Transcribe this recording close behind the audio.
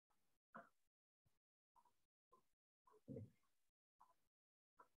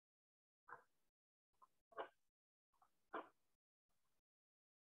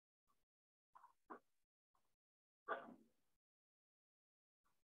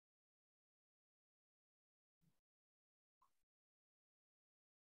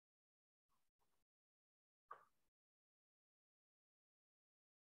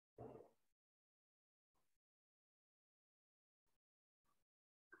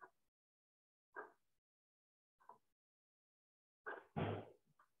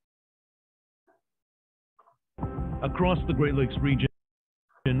Across the Great Lakes region,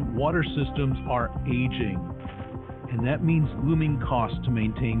 water systems are aging, and that means looming costs to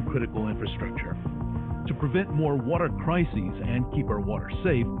maintain critical infrastructure. To prevent more water crises and keep our water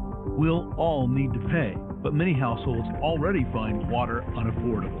safe, we'll all need to pay, but many households already find water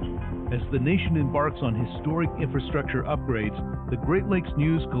unaffordable. As the nation embarks on historic infrastructure upgrades, the Great Lakes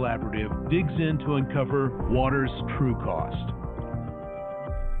News Collaborative digs in to uncover water's true cost.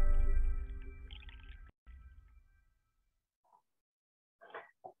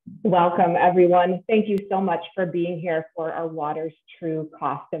 Welcome, everyone. Thank you so much for being here for our Water's True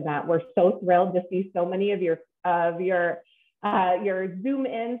Cost event. We're so thrilled to see so many of your Zoom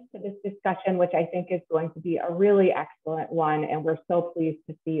ins to this discussion, which I think is going to be a really excellent one, and we're so pleased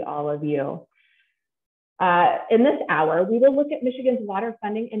to see all of you. In this hour, we will look at Michigan's water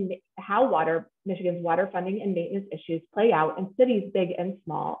funding and how Michigan's water funding and maintenance issues play out in cities big and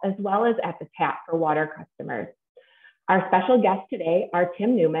small, as well as at the tap for water customers. Our special guests today are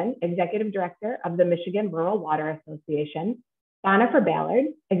Tim Neumann, Executive Director of the Michigan Rural Water Association, Bonnifer Ballard,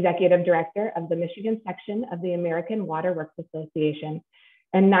 Executive Director of the Michigan section of the American Water Works Association,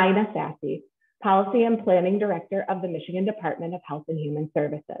 and Ninah Sasy, Policy and Planning Director of the Michigan Department of Health and Human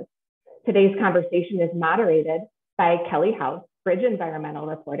Services. Today's conversation is moderated by Kelly House, Bridge Environmental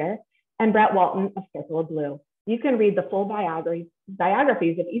Reporter, and Brett Walton of Circle of Blue. You can read the full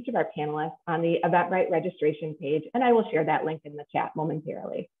biographies of each of our panelists on the Eventbrite registration page, and I will share that link in the chat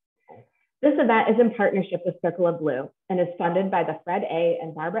momentarily. This event is in partnership with Circle of Blue and is funded by the Fred A.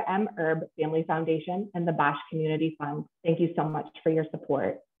 and Barbara M. Erb Family Foundation and the Bosch Community Fund. Thank you so much for your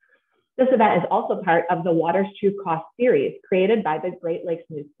support. This event is also part of the Water's True Cost series created by the Great Lakes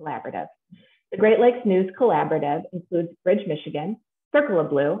News Collaborative. The Great Lakes News Collaborative includes Bridge Michigan, Circle of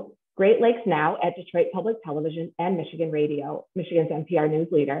Blue, Great Lakes Now at Detroit Public Television and Michigan Radio, Michigan's NPR news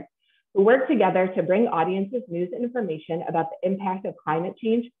leader, who work together to bring audiences news and information about the impact of climate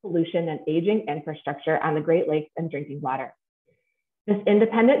change, pollution, and aging infrastructure on the Great Lakes and drinking water. This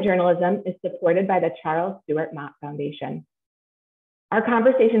independent journalism is supported by the Charles Stewart Mott Foundation. Our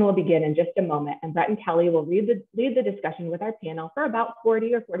conversation will begin in just a moment, and Brett and Kelly will lead the discussion with our panel for about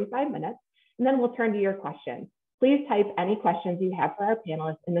 40 or 45 minutes, and then we'll turn to your questions. Please type any questions you have for our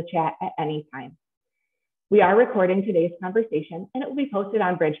panelists in the chat at any time. We are recording today's conversation, and it will be posted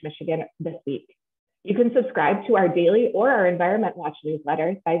on Bridge Michigan this week. You can subscribe to our daily or our Environment Watch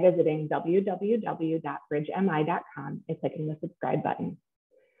newsletters by visiting www.bridgemi.com and clicking the subscribe button.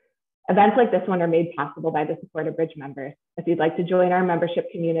 Events like this one are made possible by the support of Bridge members. If you'd like to join our membership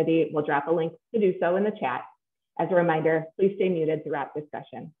community, we'll drop a link to do so in the chat. As a reminder, please stay muted throughout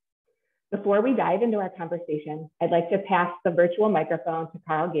discussion. Before we dive into our conversation, I'd like to pass the virtual microphone to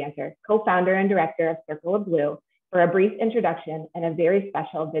Carl Ganter, co-founder and director of Circle of Blue, for a brief introduction and a very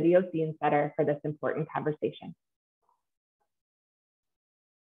special video scene setter for this important conversation.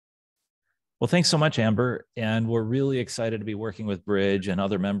 Well, thanks so much, Amber. And we're really excited to be working with Bridge and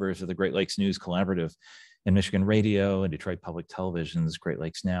other members of the Great Lakes News Collaborative in Michigan Radio and Detroit Public Television's Great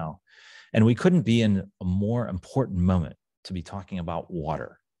Lakes Now. And we couldn't be in a more important moment to be talking about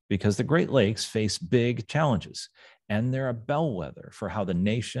water, because the Great Lakes face big challenges, and they're a bellwether for how the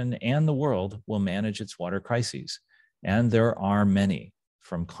nation and the world will manage its water crises. And there are many,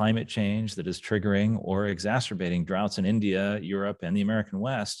 from climate change that is triggering or exacerbating droughts in India, Europe, and the American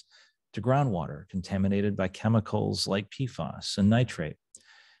West, to groundwater contaminated by chemicals like PFAS and nitrate.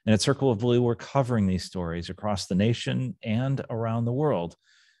 And at Circle of Blue, we're covering these stories across the nation and around the world.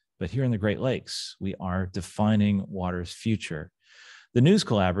 But here in the Great Lakes, we are defining water's future. The News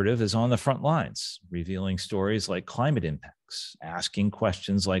Collaborative is on the front lines, revealing stories like climate impacts, asking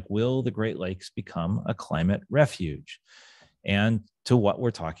questions like, will the Great Lakes become a climate refuge? And to what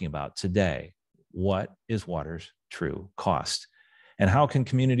we're talking about today, what is water's true cost? And how can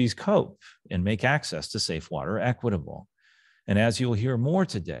communities cope and make access to safe water equitable? And as you'll hear more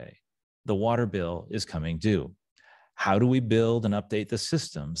today, the water bill is coming due. How do we build and update the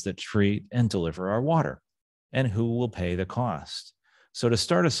systems that treat and deliver our water? And who will pay the cost? So to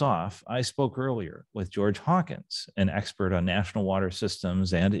start us off, I spoke earlier with George Hawkins, an expert on national water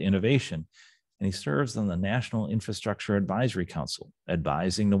systems and innovation, and he serves on the National Infrastructure Advisory Council,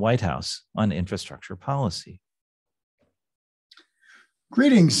 advising the White House on infrastructure policy.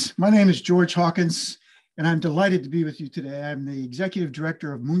 Greetings, my name is George Hawkins, and I'm delighted to be with you today. I'm the Executive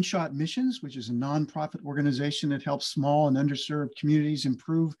Director of Moonshot Missions, which is a nonprofit organization that helps small and underserved communities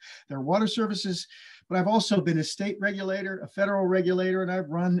improve their water services. But I've also been a state regulator, a federal regulator, and I've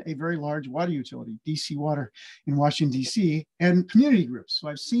run a very large water utility, DC Water in Washington, DC, and community groups. So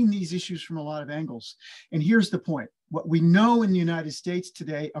I've seen these issues from a lot of angles. And here's the point. What we know in the United States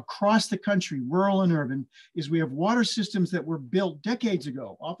today, across the country, rural and urban, is we have water systems that were built decades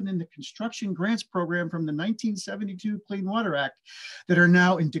ago, often in the construction grants program from the 1972 Clean Water Act, that are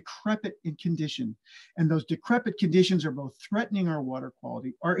now in decrepit condition. And those decrepit conditions are both threatening our water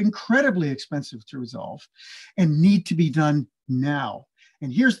quality, are incredibly expensive to resolve, and need to be done now.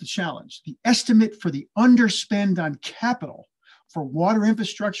 And here's the challenge. The estimate for the underspend on capital for water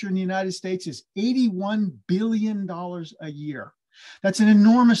infrastructure in the United States is $81 billion a year. That's an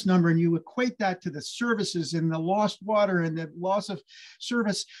enormous number, and you equate that to the services and the lost water and the loss of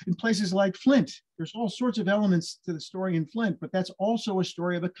service in places like Flint. There's all sorts of elements to the story in Flint, but that's also a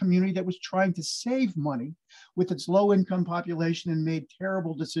story of a community that was trying to save money with its low-income population and made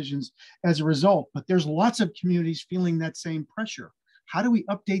terrible decisions as a result. But there's lots of communities feeling that same pressure. How do we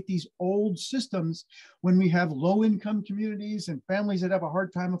update these old systems when we have low-income communities and families that have a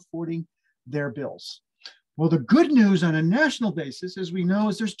hard time affording their bills? Well, the good news on a national basis, as we know,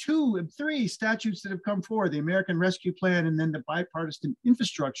 is there's 2 and 3 statutes that have come forward, the American Rescue Plan and then the Bipartisan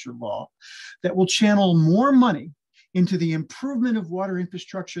Infrastructure Law, that will channel more money into the improvement of water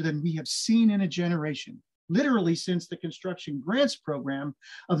infrastructure than we have seen in a generation, literally since the construction grants program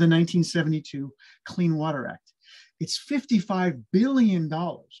of the 1972 Clean Water Act. It's $55 billion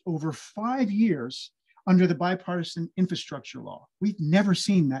over 5 years under the Bipartisan Infrastructure Law. We've never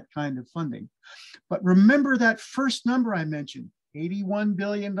seen that kind of funding. But remember that first number I mentioned, $81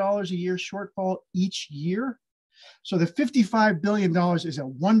 billion a year shortfall each year? So the $55 billion is a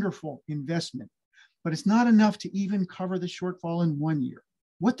wonderful investment, but it's not enough to even cover the shortfall in 1 year.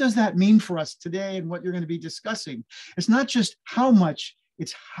 What does that mean for us today and what you're going to be discussing? It's not just how much,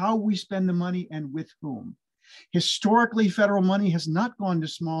 it's how we spend the money and with whom. Historically, federal money has not gone to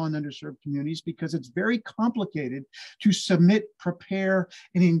small and underserved communities because it's very complicated to submit, prepare,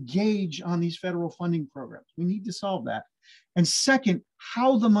 and engage on these federal funding programs. We need to solve that. And second,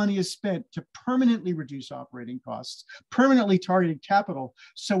 how the money is spent to permanently reduce operating costs, permanently targeted capital,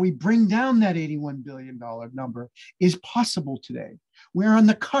 so we bring down that $81 billion number is possible today. We're on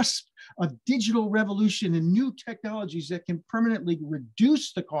the cusp of digital revolution and new technologies that can permanently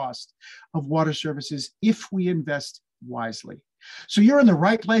reduce the cost of water services if we invest wisely. So you're in the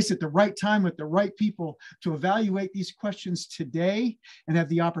right place at the right time with the right people to evaluate these questions today and have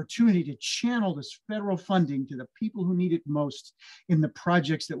the opportunity to channel this federal funding to the people who need it most in the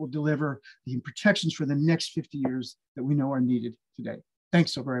projects that will deliver the protections for the next 50 years that we know are needed today.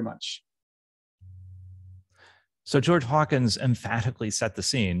 Thanks so very much. So George Hawkins emphatically set the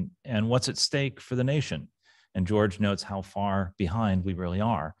scene and what's at stake for the nation. And George notes how far behind we really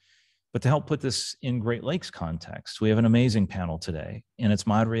are. But to help put this in Great Lakes context, we have an amazing panel today, and it's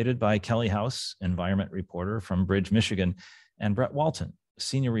moderated by Kelly House, environment reporter from Bridge, Michigan, and Brett Walton,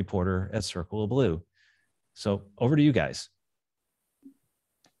 senior reporter at Circle of Blue. So over to you guys.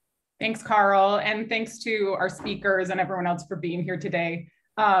 Thanks, Carl, and thanks to our speakers and everyone else for being here today.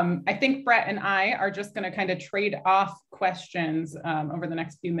 I think Brett and I are just going to kind of trade off questions over the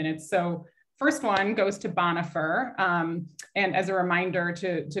next few minutes. So first one goes to Bonnifer. And as a reminder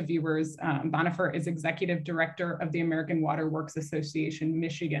to viewers, Bonnifer is Executive Director of the American Water Works Association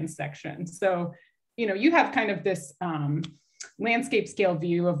Michigan section. So, you know, you have kind of this landscape scale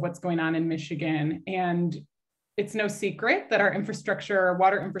view of what's going on in Michigan. And it's no secret that our infrastructure,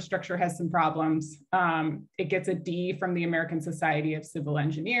 water infrastructure has some problems. It gets a D from the American Society of Civil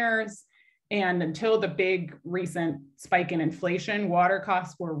Engineers. And until the big recent spike in inflation, water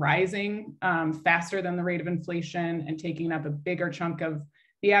costs were rising faster than the rate of inflation and taking up a bigger chunk of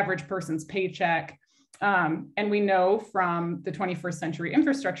the average person's paycheck. And we know from the 21st Century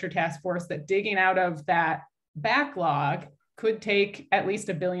Infrastructure Task Force that digging out of that backlog could take at least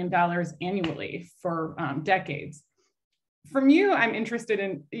 $1 billion annually for decades. From you, I'm interested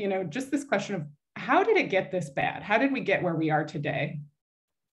in, you know, just this question of how did it get this bad? How did we get where we are today?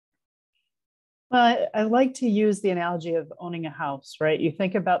 Well, I like to use the analogy of owning a house, right? You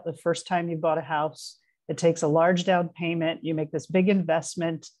think about the first time you bought a house, it takes a large down payment, you make this big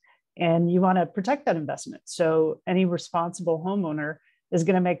investment, and you want to protect that investment. So any responsible homeowner is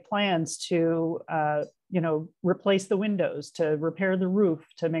going to make plans to, replace the windows, to repair the roof,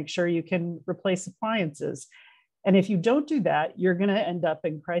 to make sure you can replace appliances. And if you don't do that, you're going to end up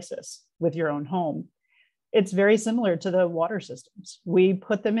in crisis with your own home. It's very similar to the water systems. We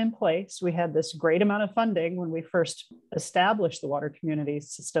put them in place. We had this great amount of funding when we first established the water community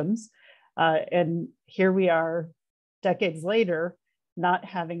systems. And here we are decades later, not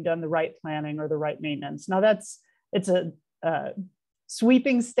having done the right planning or the right maintenance. Now it's a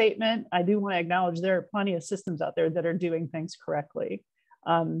sweeping statement. I do want to acknowledge there are plenty of systems out there that are doing things correctly.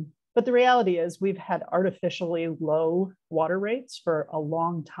 But the reality is we've had artificially low water rates for a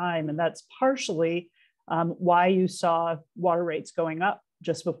long time. And that's partially why you saw water rates going up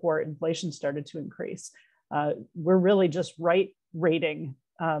just before inflation started to increase. We're really just rating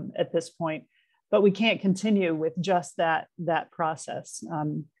at this point, but we can't continue with just that process.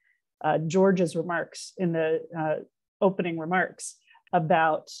 George's remarks in the opening remarks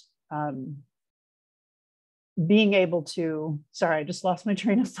about being able to, sorry, I just lost my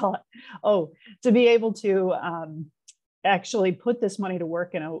train of thought. Oh, to be able to actually put this money to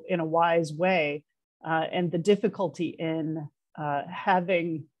work in a wise way, and the difficulty in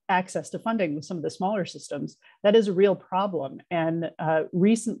having access to funding with some of the smaller systems, that is a real problem. And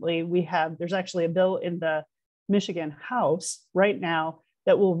recently there's actually a bill in the Michigan House right now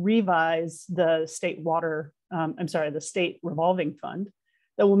that will revise the state the state revolving fund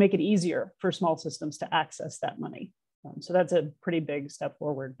that will make it easier for small systems to access that money. So that's a pretty big step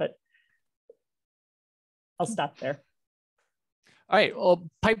forward, but I'll stop there. All right, well,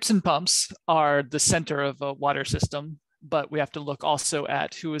 pipes and pumps are the center of a water system, but we have to look also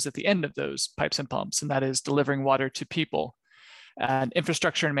at who is at the end of those pipes and pumps, and that is delivering water to people. And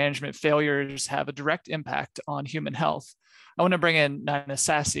infrastructure and management failures have a direct impact on human health. I want to bring in Ninah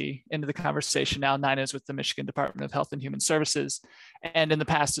Sasy into the conversation now. Ninah is with the Michigan Department of Health and Human Services, and in the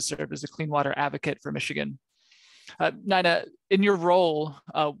past has served as a clean water advocate for Michigan. Ninah, in your role,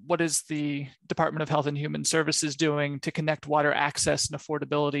 what is the Department of Health and Human Services doing to connect water access and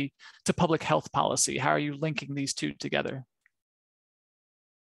affordability to public health policy? How are you linking these two together?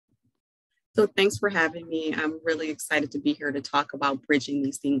 So thanks for having me. I'm really excited to be here to talk about bridging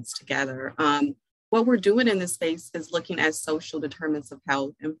these things together. What we're doing in this space is looking at social determinants of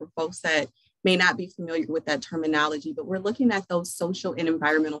health. And for folks that may not be familiar with that terminology, but we're looking at those social and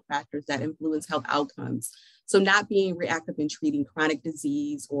environmental factors that influence health outcomes. So not being reactive in treating chronic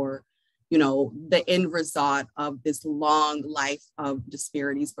disease or, the end result of this long life of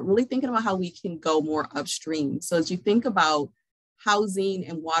disparities, but really thinking about how we can go more upstream. So as you think about housing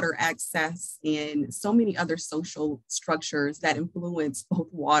and water access and so many other social structures that influence both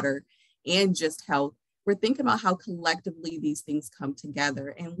water and just health, we're thinking about how collectively these things come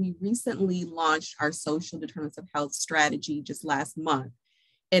together. And we recently launched our social determinants of health strategy just last month.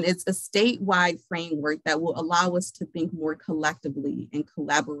 And it's a statewide framework that will allow us to think more collectively and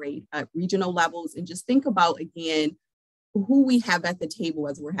collaborate at regional levels and just think about, again, who we have at the table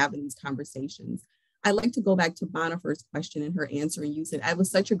as we're having these conversations. I like to go back to Bonnifer's question and her answer and use it. It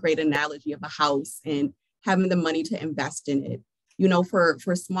was such a great analogy of a house and having the money to invest in it. For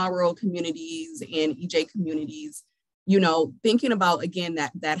small rural communities and EJ communities, thinking about, again,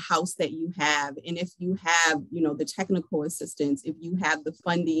 that house that you have, and if you have, the technical assistance, if you have the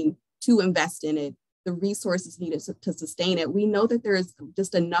funding to invest in it, the resources needed to sustain it, we know that there is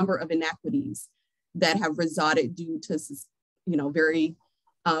just a number of inequities that have resulted due to, very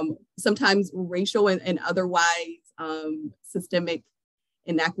sometimes racial and otherwise systemic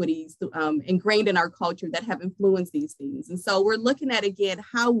inequities ingrained in our culture that have influenced these things. And so we're looking at, again,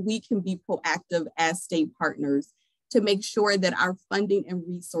 how we can be proactive as state partners to make sure that our funding and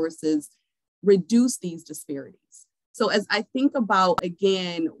resources reduce these disparities. So as I think about,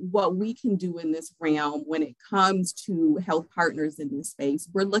 again, what we can do in this realm when it comes to health partners in this space,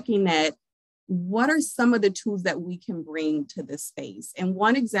 we're looking at what are some of the tools that we can bring to this space. And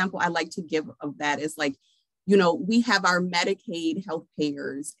one example I like to give of that is we have our Medicaid health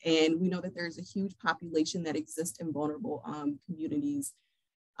payers, and we know that there's a huge population that exists in vulnerable communities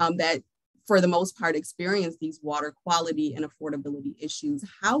that for the most part experience these water quality and affordability issues.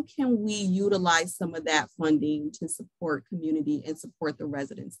 How can we utilize some of that funding to support community and support the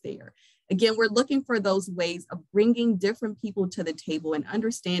residents there? Again, we're looking for those ways of bringing different people to the table and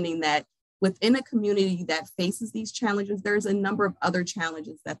understanding that within a community that faces these challenges, there's a number of other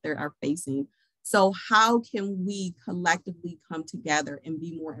challenges that they are facing. So how can we collectively come together and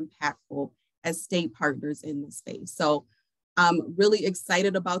be more impactful as state partners in this space? So I'm really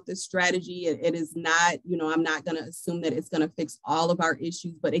excited about this strategy. It is not, I'm not going to assume that it's going to fix all of our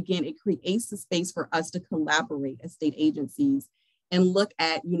issues, but again, it creates the space for us to collaborate as state agencies and look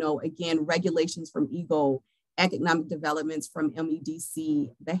at, again, regulations from EGLE, economic developments from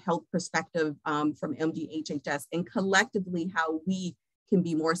MEDC, the health perspective from MDHHS, and collectively how we can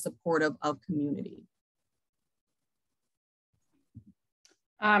be more supportive of community.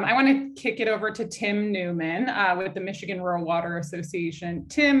 I want to kick it over to Tim Neumann with the Michigan Rural Water Association.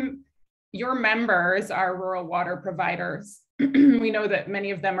 Tim, your members are rural water providers. We know that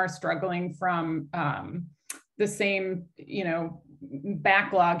many of them are struggling from the same,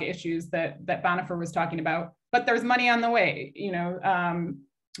 backlog issues that Bonnifer was talking about, but there's money on the way.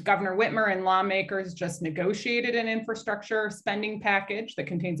 Governor Whitmer and lawmakers just negotiated an infrastructure spending package that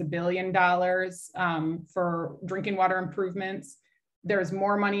contains $1 billion for drinking water improvements. There's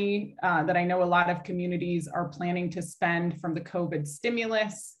more money that I know a lot of communities are planning to spend from the COVID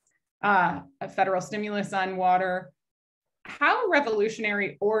stimulus, a federal stimulus on water. How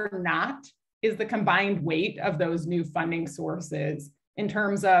revolutionary or not is the combined weight of those new funding sources in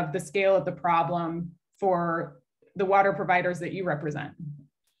terms of the scale of the problem for the water providers that you represent?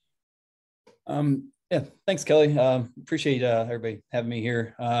 Yeah, thanks, Kelly. Appreciate everybody having me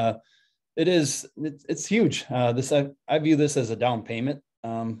here. It's huge. I view this as a down payment,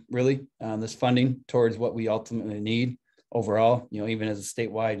 really, this funding towards what we ultimately need overall. You know, even as a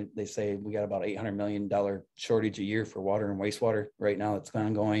statewide, they say we got about $800 million shortage a year for water and wastewater right now. That's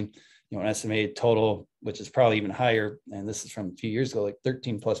ongoing. You know, an estimated total, which is probably even higher, and this is from a few years ago, like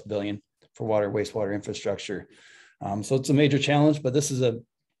 13+ billion for water, wastewater infrastructure. So it's a major challenge, but this is a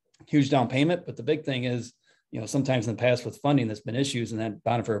huge down payment. But the big thing is, you know, sometimes in the past with funding, there's been issues, and then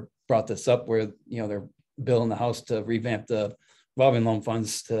Bonnifer brought this up where, you know, they're building the house to revamp the revolving loan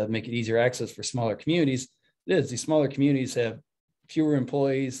funds to make it easier access for smaller communities. It is, these smaller communities have fewer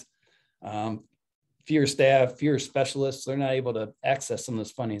employees, fewer staff, fewer specialists. They're not able to access some of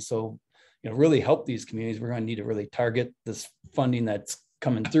this funding. So, you know, really help these communities, we're going to need to really target this funding that's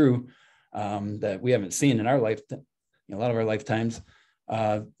coming through that we haven't seen in our life, you know, a lot of our lifetimes,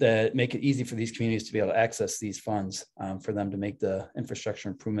 that make it easy for these communities to be able to access these funds for them to make the infrastructure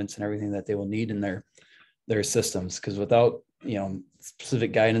improvements and everything that they will need in their systems. Because without, you know,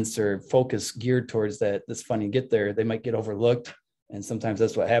 specific guidance or focus geared towards this funding get there, they might get overlooked. And sometimes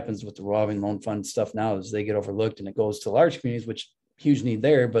that's what happens with the revolving loan fund stuff now, is they get overlooked and it goes to large communities, which huge need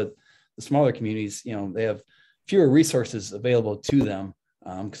there. But the smaller communities, you know, they have fewer resources available to them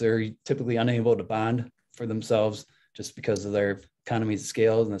because they're typically unable to bond for themselves just because of their economies of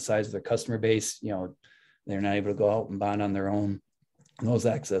scale and the size of their customer base. You know, they're not able to go out and bond on their own and those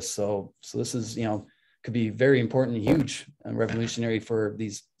access. So this is, you know, could be very important and huge and revolutionary for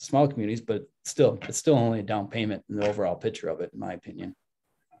these small communities, but still, it's still only a down payment in the overall picture of it, in my opinion.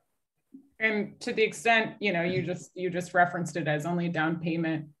 And to the extent, you know, you just referenced it as only a down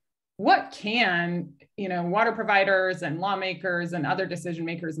payment, what can, you know, water providers and lawmakers and other decision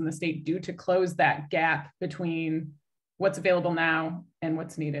makers in the state do to close that gap between what's available now and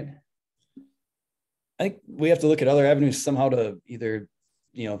what's needed? I think we have to look at other avenues somehow to either,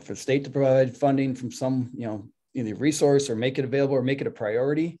 you know, for the state to provide funding from some, you know, either resource or make it available or make it a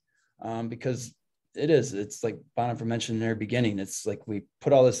priority, because it's like Bonnifer mentioned in their beginning, it's like we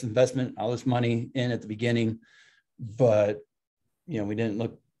put all this investment, all this money in at the beginning, but, you know, we didn't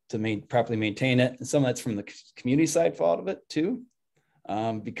look to properly maintain it. And some of that's from the community side fault of it too,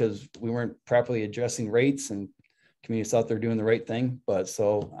 because we weren't properly addressing rates and communities thought they're doing the right thing. But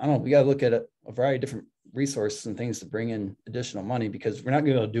so I don't know, we got to look at a variety of different resources and things to bring in additional money, because we're not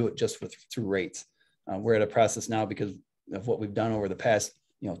going to be able to do it just through rates. We're at a process now because of what we've done over the past,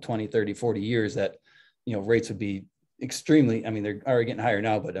 you know, 20, 30, 40 years that, you know, rates would be extremely, I mean, they're already getting higher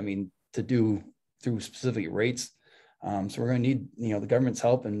now, but I mean, to do through specific rates. So we're going to need, you know, the government's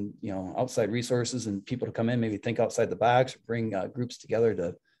help and, you know, outside resources and people to come in, maybe think outside the box, bring groups together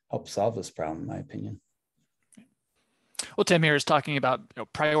to help solve this problem, in my opinion. Well, Tim here is talking about, you know,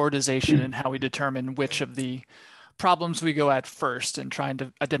 prioritization and how we determine which of the problems we go at first and trying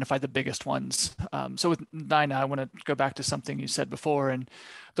to identify the biggest ones. So with Ninah, I want to go back to something you said before and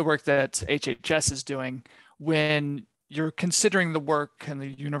the work that HHS is doing. When you're considering the work and the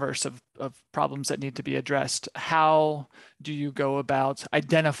universe of problems that need to be addressed, how do you go about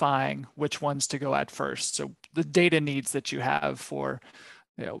identifying which ones to go at first? So the data needs that you have for,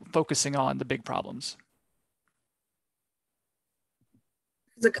 you know, focusing on the big problems.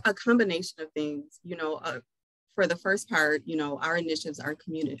 It's a combination of things, you know. For the first part, you know, our initiatives are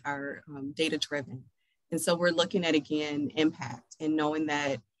data driven. And so we're looking at, again, impact and knowing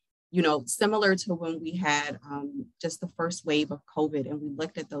that, you know, similar to when we had just the first wave of COVID and we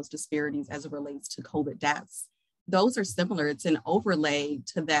looked at those disparities as it relates to COVID deaths, those are similar. It's an overlay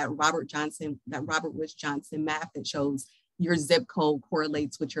to that Robert Wood Johnson math that shows your zip code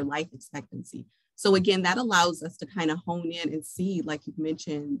correlates with your life expectancy. So again, that allows us to kind of hone in and see, like you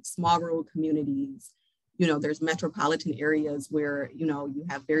mentioned, small rural communities. You know, there's metropolitan areas where, you know, you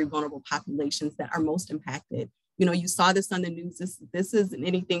have very vulnerable populations that are most impacted. You know, you saw this on the news. This isn't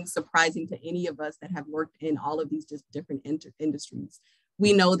anything surprising to any of us that have worked in all of these just different industries.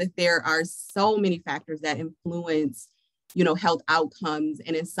 We know that there are so many factors that influence, you know, health outcomes.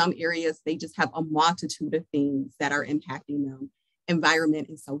 And in some areas, they just have a multitude of things that are impacting them, environment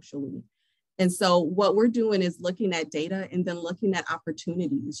and socially. And so what we're doing is looking at data and then looking at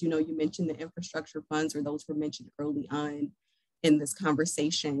opportunities. You know, you mentioned the infrastructure funds, or those were mentioned early on in this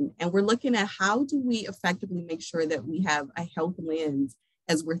conversation. And we're looking at how do we effectively make sure that we have a health lens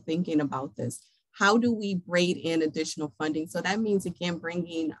as we're thinking about this. How do we braid in additional funding? So that means, again,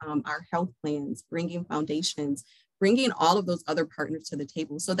 bringing our health plans, bringing foundations, bringing all of those other partners to the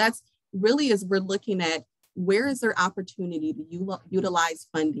table. So that's really, as we're looking at where is there opportunity to utilize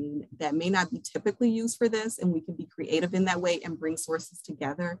funding that may not be typically used for this, and we can be creative in that way and bring sources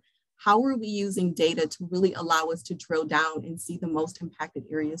together. How are we using data to really allow us to drill down and see the most impacted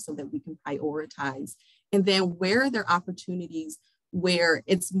areas so that we can prioritize? And then where are there opportunities where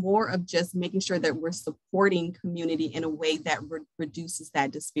it's more of just making sure that we're supporting community in a way that reduces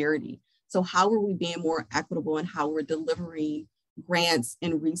that disparity? So how are we being more equitable in how we're delivering grants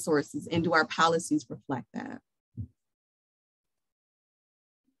and resources, and do our policies reflect that?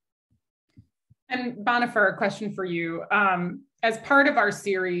 And Bonnifer, a question for you. As part of our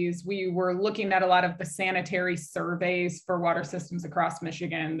series, we were looking at a lot of the sanitary surveys for water systems across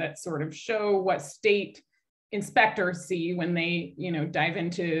Michigan that sort of show what state inspectors see when they, dive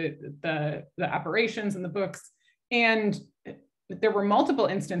into the operations and the books. And there were multiple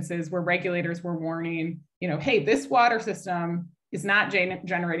instances where regulators were warning, hey, this water system is not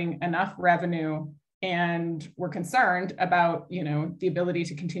generating enough revenue, and we're concerned about, the ability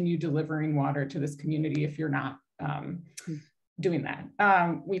to continue delivering water to this community if you're not doing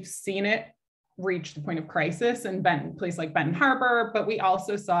that. We've seen it reach the point of crisis in a place like Benton Harbor, but we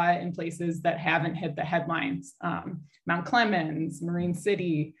also saw it in places that haven't hit the headlines, Mount Clemens, Marine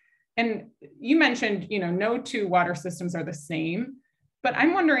City. And you mentioned, no two water systems are the same, but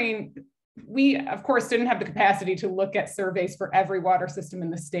I'm wondering, we, of course, didn't have the capacity to look at surveys for every water system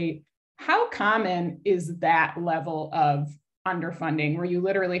in the state. How common is that level of underfunding, where you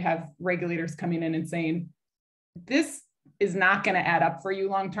literally have regulators coming in and saying, this is not going to add up for you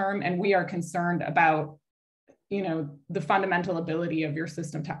long-term, and we are concerned about, the fundamental ability of your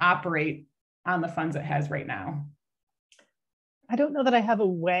system to operate on the funds it has right now? I don't know that I have a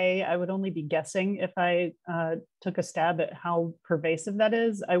way. I would only be guessing if I took a stab at how pervasive that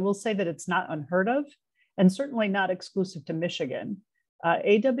is. I will say that it's not unheard of, and certainly not exclusive to Michigan.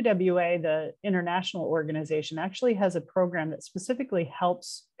 AWWA, the international organization, actually has a program that specifically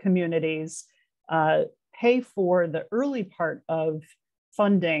helps communities pay for the early part of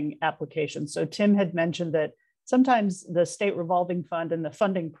funding applications. So Tim had mentioned that sometimes the state revolving fund and the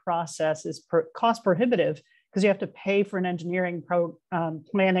funding process is cost prohibitive, because you have to pay for an engineering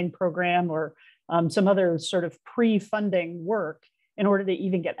planning program or some other sort of pre-funding work in order to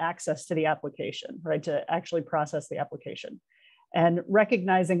even get access to the application, right, to actually process the application. And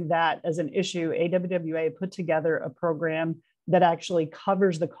recognizing that as an issue, AWWA put together a program that actually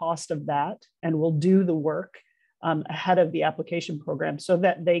covers the cost of that and will do the work ahead of the application program so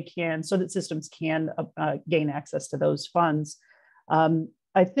that systems can gain access to those funds.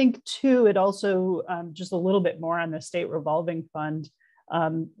 I think too, it also, just a little bit more on the state revolving fund,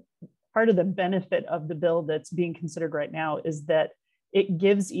 part of the benefit of the bill that's being considered right now is that it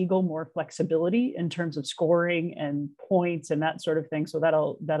gives Eagle more flexibility in terms of scoring and points and that sort of thing. So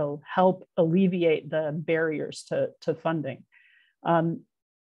that'll help alleviate the barriers to funding.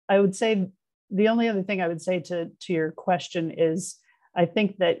 I would say the only other thing I would say to your question is, I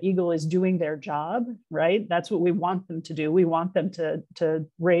think that Eagle is doing their job, right? That's what we want them to do. We want them to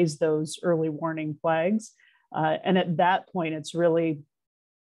raise those early warning flags. And at that point, it's really,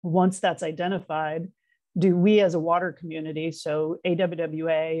 once that's identified, do we as a water community, so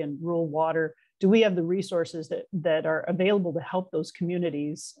AWWA and rural water, do we have the resources that are available to help those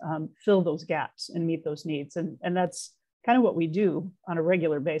communities fill those gaps and meet those needs? And that's kind of what we do on a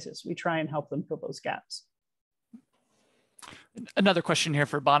regular basis. We try and help them fill those gaps. Another question here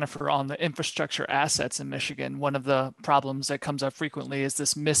for Bonnifer on the infrastructure assets in Michigan. One of the problems that comes up frequently is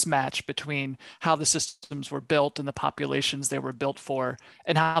this mismatch between how the systems were built and the populations they were built for,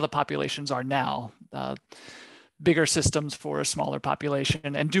 and how the populations are now. Bigger systems for a smaller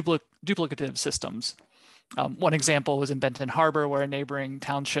population and duplicative systems. One example was in Benton Harbor, where a neighboring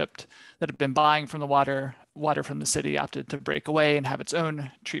township that had been buying from the water from the city opted to break away and have its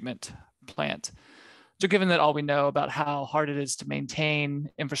own treatment plant. So given that all we know about how hard it is to maintain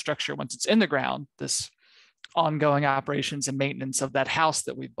infrastructure once it's in the ground, this ongoing operations and maintenance of that house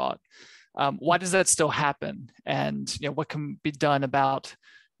that we bought, why does that still happen? And what can be done about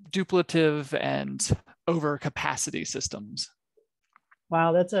duplicative and overcapacity systems?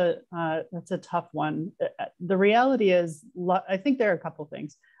 Wow, that's a tough one. The reality is, I think there are a couple of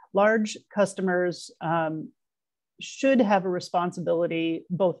things. Large customers should have a responsibility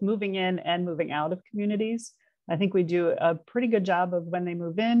both moving in and moving out of communities. I think we do a pretty good job of when they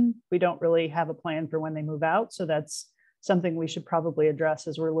move in. We don't really have a plan for when they move out. So that's something we should probably address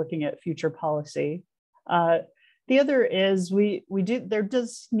as we're looking at future policy. The other is there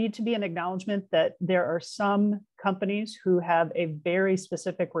does need to be an acknowledgement that there are some companies who have a very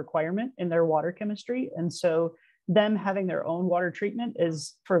specific requirement in their water chemistry. And so them having their own water treatment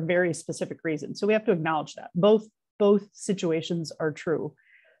is for a very specific reason. So we have to acknowledge that. Both situations are true.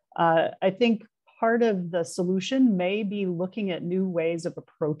 I think part of the solution may be looking at new ways of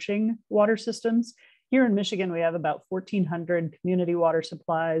approaching water systems. Here in Michigan, we have about 1,400 community water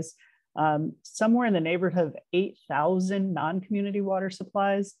supplies, somewhere in the neighborhood of 8,000 non-community water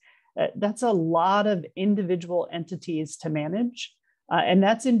supplies. That's a lot of individual entities to manage. And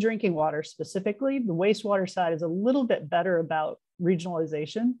that's in drinking water specifically. The wastewater side is a little bit better about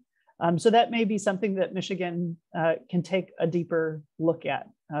regionalization. So that may be something that Michigan can take a deeper look at.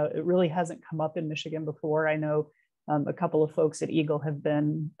 It really hasn't come up in Michigan before. I know a couple of folks at Eagle have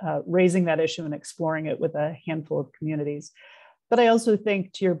been raising that issue and exploring it with a handful of communities. But I also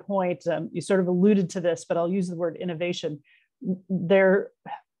think, to your point, you sort of alluded to this, but I'll use the word innovation.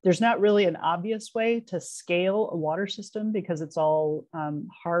 There's not really an obvious way to scale a water system because it's all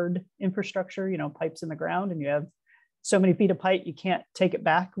hard infrastructure, pipes in the ground, and you have so many feet of pipe, you can't take it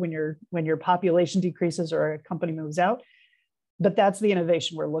back when your population decreases or a company moves out. But that's the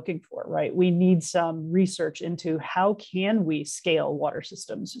innovation we're looking for, right? We need some research into how can we scale water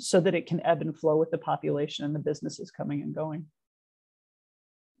systems so that it can ebb and flow with the population and the businesses coming and going.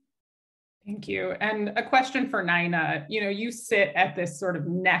 Thank you. And a question for Ninah. You sit at this sort of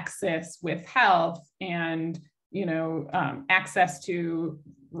nexus with health and, access to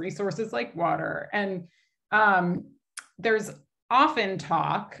resources like water. And there's often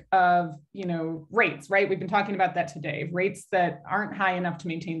talk of, rates, right? We've been talking about that today, rates that aren't high enough to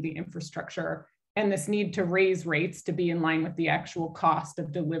maintain the infrastructure, and this need to raise rates to be in line with the actual cost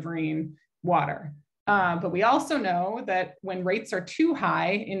of delivering water. But we also know that when rates are too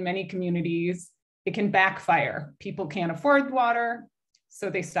high in many communities, it can backfire. People can't afford water, so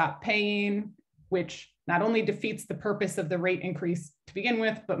they stop paying, which not only defeats the purpose of the rate increase to begin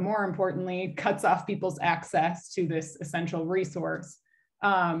with, but more importantly, cuts off people's access to this essential resource.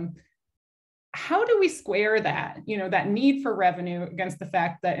 How do we square that, that need for revenue against the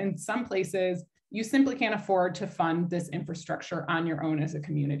fact that in some places, you simply can't afford to fund this infrastructure on your own as a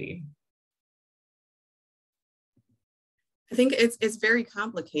community? I think it's very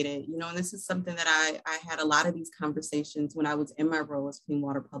complicated, and this is something that I had a lot of these conversations when I was in my role as Clean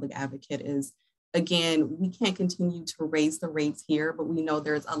Water Public Advocate is, again, we can't continue to raise the rates here, but we know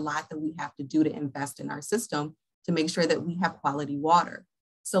there's a lot that we have to do to invest in our system to make sure that we have quality water.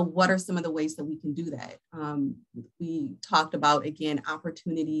 So what are some of the ways that we can do that? We talked about, again,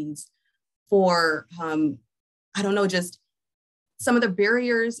 opportunities for, just some of the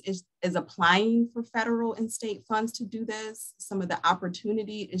barriers is applying for federal and state funds to do this. Some of the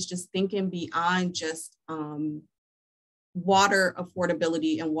opportunity is just thinking beyond just water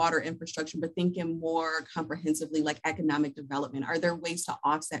affordability and water infrastructure, but thinking more comprehensively like economic development. Are there ways to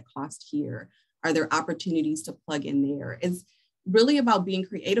offset cost here? Are there opportunities to plug in there? It's really about being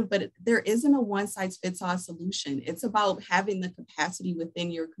creative, but there isn't a one-size-fits-all solution. It's about having the capacity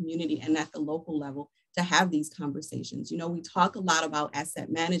within your community and at the local level to have these conversations. We talk a lot about asset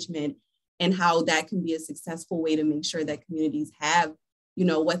management and how that can be a successful way to make sure that communities have,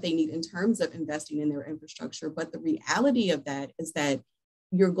 what they need in terms of investing in their infrastructure. But the reality of that is that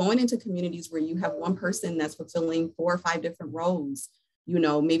you're going into communities where you have one person that's fulfilling 4 or 5 different roles.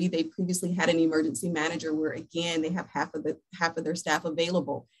 Maybe they previously had an emergency manager where, again, they have half of their staff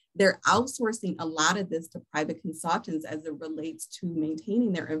available. They're outsourcing a lot of this to private consultants as it relates to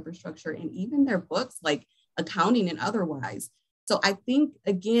maintaining their infrastructure and even their books, like accounting and otherwise. So I think,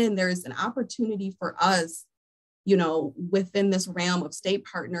 again, there's an opportunity for us, within this realm of state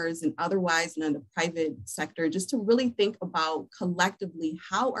partners and otherwise and in the private sector, just to really think about collectively,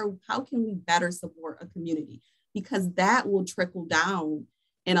 how can we better support a community? Because that will trickle down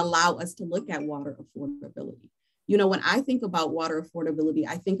and allow us to look at water affordability. When I think about water affordability,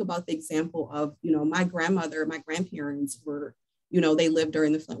 I think about the example of, my grandparents were, they lived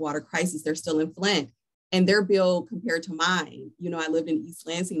during the Flint water crisis. They're still in Flint, and their bill compared to mine, I lived in East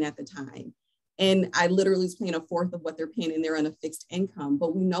Lansing at the time. And I literally was paying 1/4 of what they're paying, and they're on a fixed income.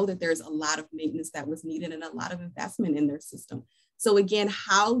 But we know that there's a lot of maintenance that was needed and a lot of investment in their system. So again,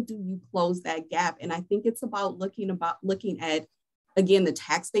 how do you close that gap? And I think it's about looking at, again, the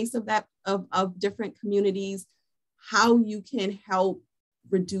tax base of different communities, how you can help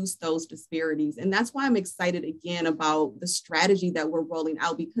reduce those disparities. And that's why I'm excited again about the strategy that we're rolling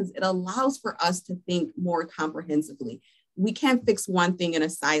out, because it allows for us to think more comprehensively. We can't fix one thing in a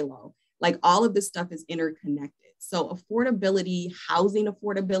silo. Like, all of this stuff is interconnected. So affordability, housing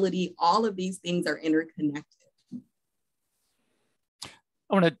affordability, all of these things are interconnected.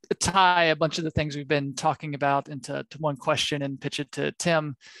 I want to tie a bunch of the things we've been talking about into one question and pitch it to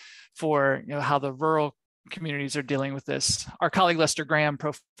Tim for how the rural communities are dealing with this. Our colleague Lester Graham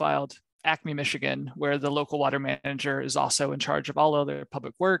profiled Acme, Michigan, where the local water manager is also in charge of all other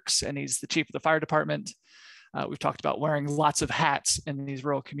public works, and he's the chief of the fire department. We've talked about wearing lots of hats in these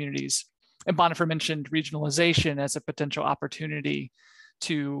rural communities. And Bonnifer mentioned regionalization as a potential opportunity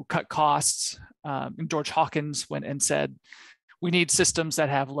to cut costs. And George Hawkins went and said, we need systems that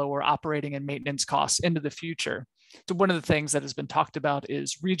have lower operating and maintenance costs into the future. So one of the things that has been talked about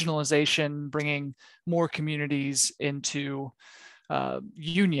is regionalization, bringing more communities into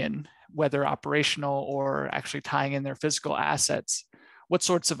union, whether operational or actually tying in their physical assets. What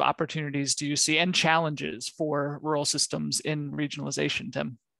sorts of opportunities do you see and challenges for rural systems in regionalization,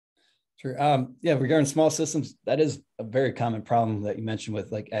 Tim? Sure. Yeah, regarding small systems, that is a very common problem that you mentioned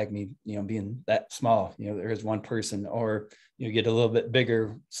with like Acme, being that small. There is one person, or you get a little bit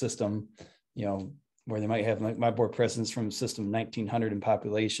bigger system, where they might have, like my board president's from a system 1,900 in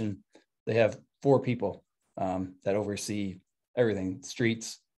population. They have 4 people that oversee everything: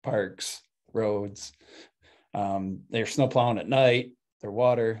 streets, parks, roads. They're snow plowing at night, their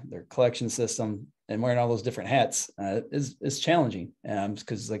water, their collection system, and wearing all those different hats is challenging,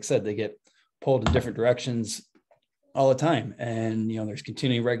 because, like I said, they get pulled in different directions all the time. And, there's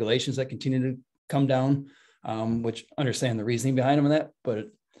continuing regulations that continue to come down, which understand the reasoning behind them and that, but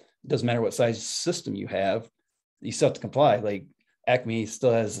it doesn't matter what size system you have, you still have to comply. Like Acme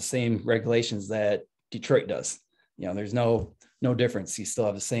still has the same regulations that Detroit does. There's no difference. You still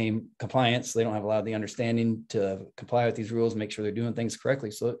have the same compliance. They don't have a lot of the understanding to comply with these rules, make sure they're doing things correctly.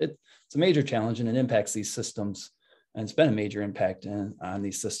 So it's a major challenge, and it impacts these systems, and it's been a major impact on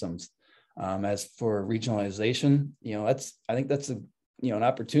these systems. As for regionalization, I think that's an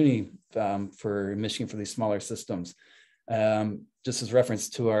opportunity for Michigan for these smaller systems. Just as reference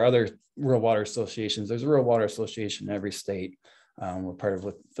to our other rural water associations, there's a rural water association in every state. We're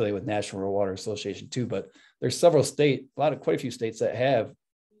affiliated with National Rural Water Association too, but there's several quite a few states that have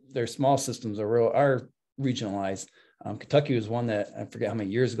their small systems are regionalized. Kentucky was one that I forget how many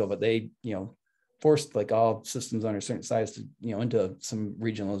years ago, but they, forced like all systems under a certain size to, into some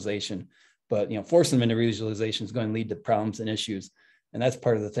regionalization, but, forcing them into regionalization is going to lead to problems and issues. And that's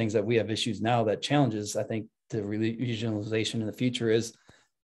part of the things that we have issues now that challenges, I think, the regionalization in the future is,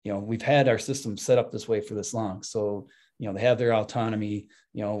 we've had our system set up this way for this long. So, they have their autonomy,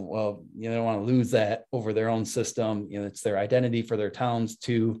 they don't want to lose that over their own system. It's their identity for their towns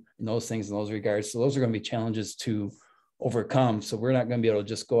too, and those things in those regards. So those are going to be challenges to overcome. So we're not going to be able to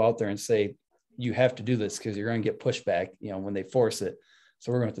just go out there and say, you have to do this, because you're going to get pushback, when they force it.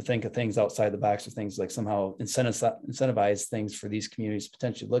 So we're going to have to think of things outside the box, or things like somehow incentivize things for these communities to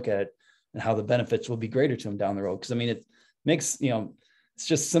potentially look at it, and how the benefits will be greater to them down the road. Because it makes, it's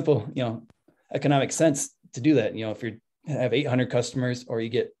just simple, economic sense to do that. If you have 800 customers, or you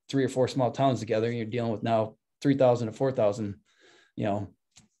get 3 or 4 small towns together, and you're dealing with now 3,000 to 4,000,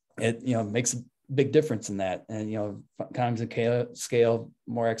 it makes a big difference in that. And, economies of scale,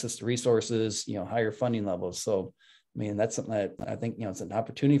 more access to resources, higher funding levels. So, that's something that I think, it's an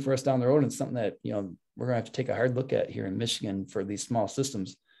opportunity for us down the road, and something that, we're going to have to take a hard look at here in Michigan for these small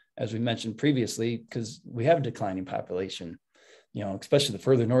systems, as we mentioned previously, because we have a declining population, especially the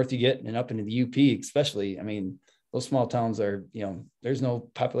further north you get and up into the UP, especially. Those small towns are, there's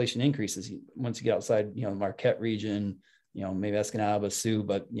no population increases once you get outside, the Marquette region, maybe Escanaba, Sioux,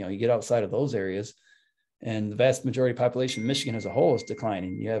 but, you get outside of those areas, and the vast majority of population in Michigan as a whole is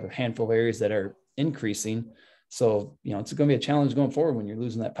declining. You have a handful of areas that are increasing. So, it's going to be a challenge going forward when you're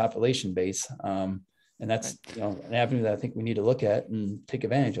losing that population base. And that's, an avenue that I think we need to look at and take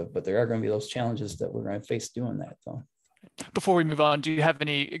advantage of, but there are going to be those challenges that we're going to face doing that. So, before we move on, do you have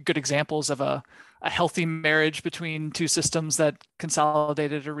any good examples of a healthy marriage between 2 systems that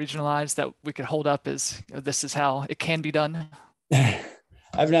consolidated or regionalized that we could hold up as, this is how it can be done?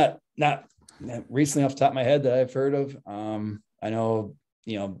 I've not recently off the top of my head that I've heard of. I know,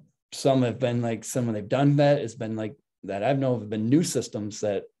 some have been like, some when they've done that, it's been like that. I know have been new systems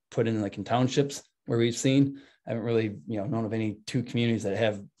that put in like in townships where we've seen. I haven't really, known of any 2 communities that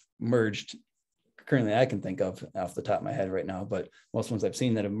have merged currently I can think of off the top of my head right now, but most ones I've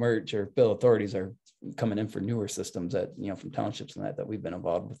seen that have merged or bill authorities are coming in for newer systems that, from townships and that we've been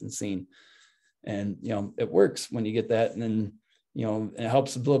involved with and seen. And, it works when you get that. And then, it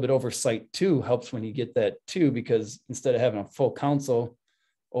helps a little bit oversight too, helps when you get that too, because instead of having a full council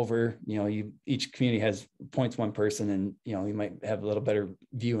over, each community appoints one person, and, you might have a little better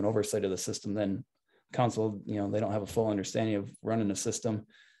view and oversight of the system than council. They don't have a full understanding of running the system.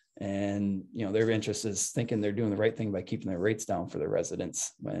 And, their interest is thinking they're doing the right thing by keeping their rates down for their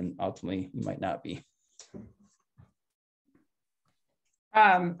residents, when ultimately you might not be.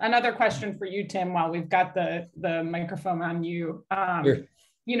 Another question for you, Tim, while we've got the microphone on you. Sure.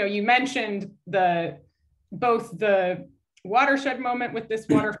 You mentioned both the watershed moment with this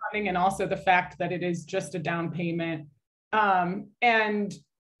water funding, and also the fact that it is just a down payment. And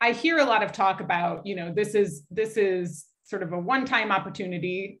I hear a lot of talk about, this is sort of a one-time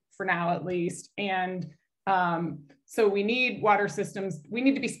opportunity for now, at least. And so we need water systems. We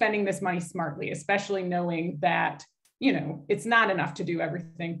need to be spending this money smartly, especially knowing that, it's not enough to do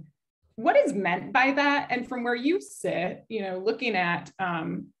everything. What is meant by that? And from where you sit, looking at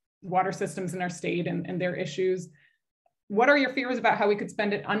water systems in our state and their issues, what are your fears about how we could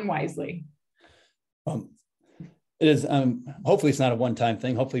spend it unwisely? It is, hopefully it's not a one-time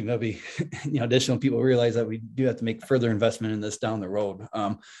thing. Hopefully maybe, additional people realize that we do have to make further investment in this down the road.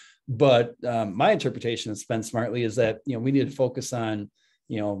 But my interpretation of spend smartly is that, we need to focus on,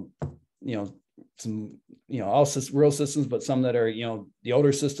 some, all rural systems, but some that are, the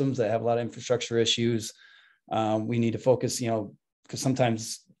older systems that have a lot of infrastructure issues. We need to focus, because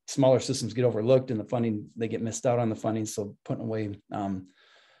sometimes smaller systems get overlooked in the funding, they get missed out on the funding. So putting away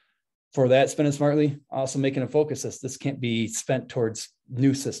for that, spending smartly, also making a focus this can't be spent towards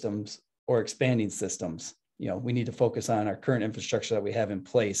new systems or expanding systems. We need to focus on our current infrastructure that we have in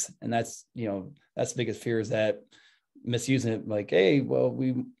place. And that's, that's the biggest fear, is that misusing it, like, hey, well,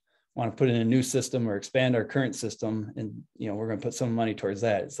 we want to put in a new system or expand our current system, and, we're going to put some money towards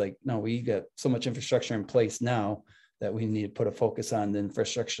that. It's like, no, we got so much infrastructure in place now that we need to put a focus on the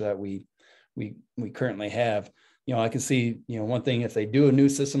infrastructure that we currently have. I can see, one thing, if they do a new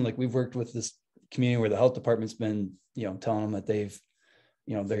system, like we've worked with this community where the health department's been, telling them that they've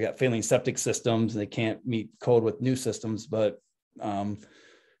got failing septic systems and they can't meet code with new systems, but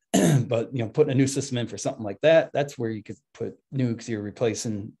putting a new system in for something like that, that's where you could put nukes. You're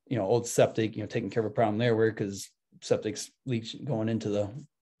replacing, old septic, taking care of a problem there, where, because septic's leach going into the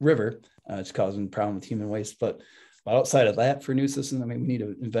river, it's causing a problem with human waste. But outside of that, for new systems, we need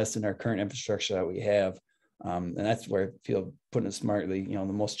to invest in our current infrastructure that we have. And that's where I feel, putting it smartly, the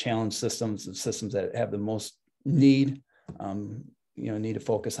most challenged systems, the systems that have the most need, need to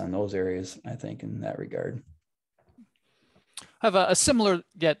focus on those areas, I think, in that regard. I have a similar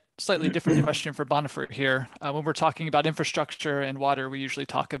yet slightly different question for Bonnifer here. When we're talking about infrastructure and water, we usually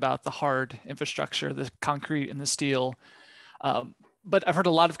talk about the hard infrastructure, the concrete and the steel. But I've heard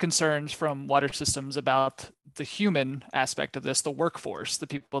a lot of concerns from water systems about the human aspect of this, the workforce, the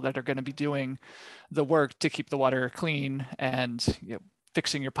people that are going to be doing the work to keep the water clean and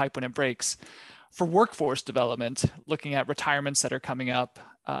fixing your pipe when it breaks. For workforce development, looking at retirements that are coming up,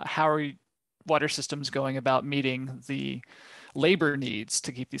 how are water systems going about meeting the labor needs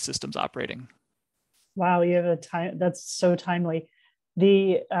to keep these systems operating? Wow, you have a time that's so timely.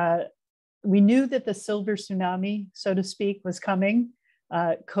 We knew that the silver tsunami, so to speak, was coming.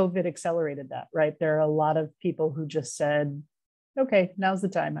 COVID accelerated that, right? There are a lot of people who just said, okay, now's the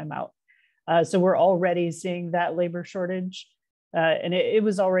time, I'm out. So we're already seeing that labor shortage. And it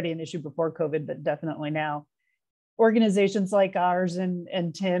was already an issue before COVID, but definitely now. Organizations like ours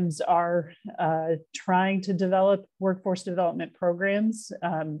and Tim's are trying to develop workforce development programs.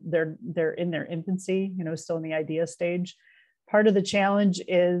 They're in their infancy, still in the idea stage. Part of the challenge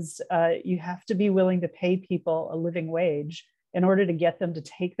is you have to be willing to pay people a living wage in order to get them to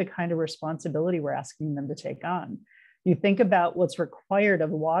take the kind of responsibility we're asking them to take on. You think about what's required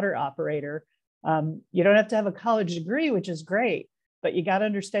of a water operator. You don't have to have a college degree, which is great, but you got to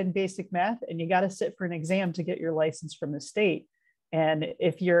understand basic math and you got to sit for an exam to get your license from the state. And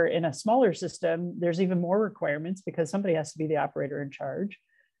if you're in a smaller system, there's even more requirements because somebody has to be the operator in charge.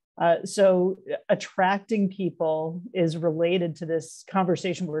 So attracting people is related to this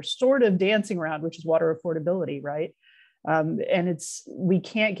conversation we're sort of dancing around, which is water affordability, right? And we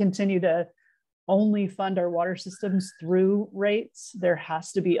can't continue to only fund our water systems through rates. There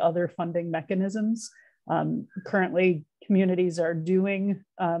has to be other funding mechanisms. Currently, communities are doing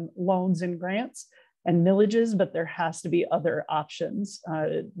loans and grants and millages, but there has to be other options.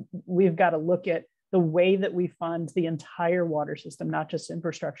 We've got to look at the way that we fund the entire water system, not just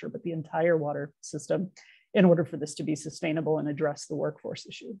infrastructure, but the entire water system, in order for this to be sustainable and address the workforce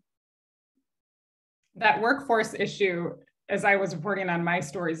issue. That workforce issue, as I was reporting on my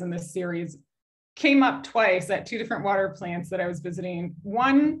stories in this series, came up twice at two different water plants that I was visiting.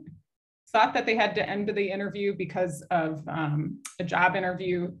 One thought that they had to end the interview because of a job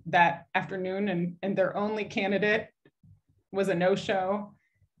interview that afternoon, and their only candidate was a no-show.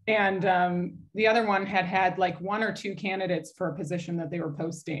 And the other one had like one or two candidates for a position that they were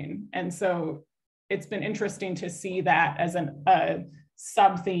posting. And so it's been interesting to see that as a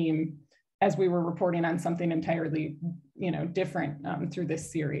sub-theme as we were reporting on something entirely, different through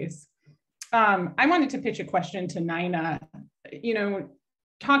this series. I wanted to pitch a question to Ninah,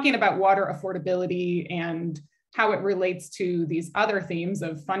 talking about water affordability and how it relates to these other themes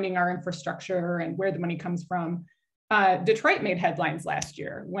of funding our infrastructure and where the money comes from. Detroit made headlines last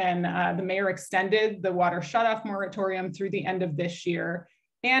year when the mayor extended the water shutoff moratorium through the end of this year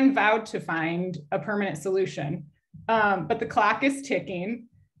and vowed to find a permanent solution. But the clock is ticking.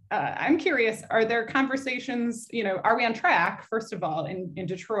 I'm curious, are there conversations, are we on track, first of all, in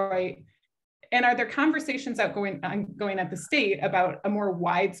Detroit? And are there conversations going at the state about a more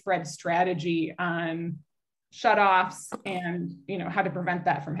widespread strategy on shutoffs and how to prevent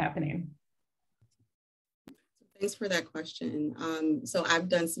that from happening? Thanks for that question. So I've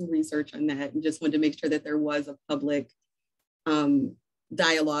done some research on that and just wanted to make sure that there was a public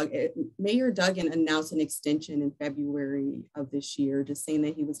dialogue. Mayor Duggan announced an extension in February of this year, just saying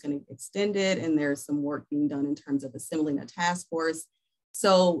that he was going to extend it, and there's some work being done in terms of assembling a task force.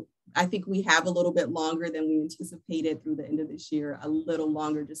 So I think we have a little bit longer than we anticipated through the end of this year, a little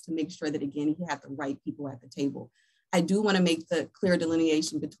longer, just to make sure that, again, he had the right people at the table. I do want to make the clear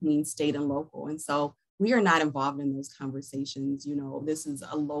delineation between state and local. And so we are not involved in those conversations. This is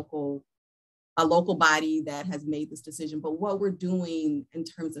a local body that has made this decision. But what we're doing in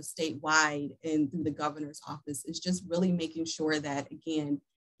terms of statewide and through the governor's office is just really making sure that, again,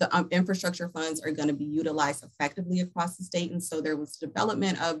 the infrastructure funds are going to be utilized effectively across the state. And so there was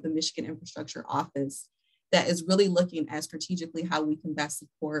development of the Michigan Infrastructure Office that is really looking at strategically how we can best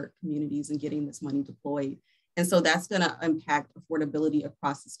support communities in getting this money deployed. And so that's going to impact affordability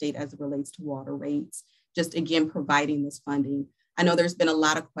across the state as it relates to water rates, just again, providing this funding. I know there's been a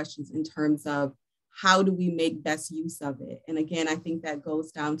lot of questions in terms of how do we make best use of it? And again, I think that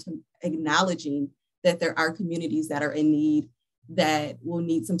goes down to acknowledging that there are communities that are in need that will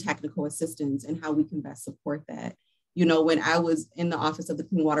need some technical assistance and how we can best support that. When I was in the Office of the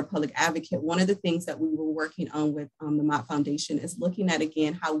Clean Water Public Advocate, one of the things that we were working on with the Mott Foundation is looking at,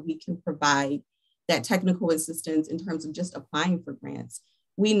 again, how we can provide that technical assistance in terms of just applying for grants.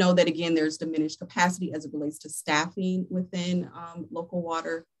 We know that, again, there's diminished capacity as it relates to staffing within local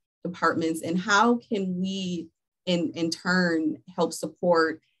water departments. And how can we, in turn, help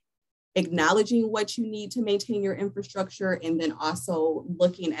support acknowledging what you need to maintain your infrastructure, and then also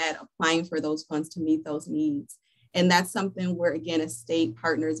looking at applying for those funds to meet those needs. And that's something where, again, as state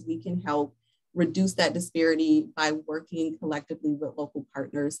partners, we can help reduce that disparity by working collectively with local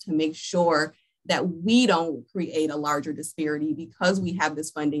partners to make sure that we don't create a larger disparity because we have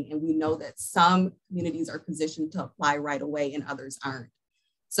this funding and we know that some communities are positioned to apply right away and others aren't.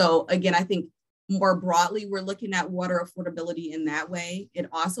 So again, I think more broadly, we're looking at water affordability in that way. It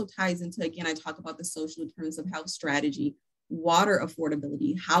also ties into, again, I talk about the social determinants of health strategy, water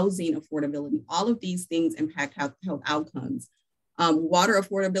affordability, housing affordability, all of these things impact health outcomes. Water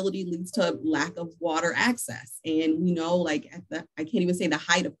affordability leads to lack of water access. And we know, I can't even say the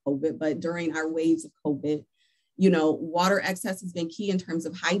height of COVID, but during our waves of COVID, water access has been key in terms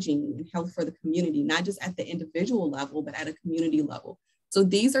of hygiene and health for the community, not just at the individual level, but at a community level. So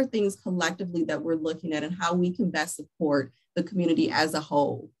these are things collectively that we're looking at and how we can best support the community as a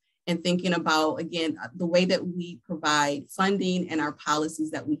whole, and thinking about, again, the way that we provide funding and our policies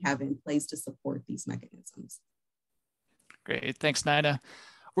that we have in place to support these mechanisms. Great, thanks, Ninah.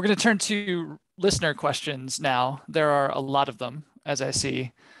 We're going to turn to listener questions now. There are a lot of them, as I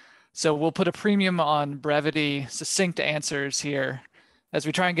see. So we'll put a premium on brevity, succinct answers here as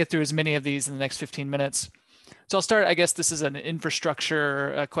we try and get through as many of these in the next 15 minutes. So I'll start, I guess this is an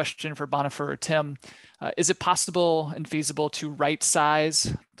infrastructure question for Bonnifer or Tim. Is it possible and feasible to right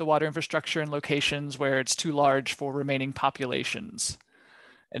size the water infrastructure in locations where it's too large for remaining populations?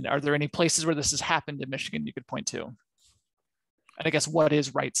 And are there any places where this has happened in Michigan you could point to? And I guess what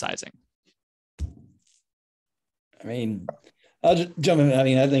is right sizing? I'll just jump in.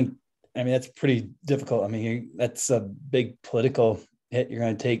 I think that's pretty difficult. That's a big political hit you're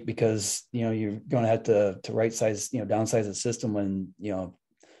going to take because, you're going to have to right size, downsize the system when,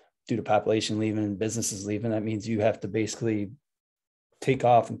 due to population leaving and businesses leaving. That means you have to basically take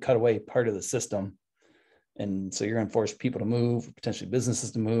off and cut away part of the system. And so you're going to force people to move, potentially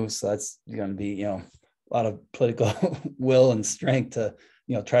businesses to move. So that's going to be, a lot of political will and strength to,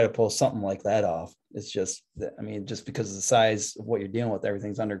 try to pull something like that off. It's just, I mean, just because of the size of what you're dealing with,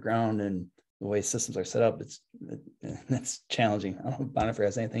 everything's underground and the way systems are set up, that's challenging. I don't know if Bonnifer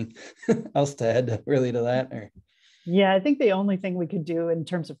has anything else to add really to that, or. Yeah, I think the only thing we could do in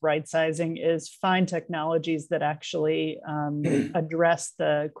terms of right sizing is find technologies that actually address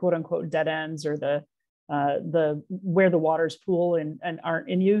the quote unquote dead ends, or the where the waters pool and aren't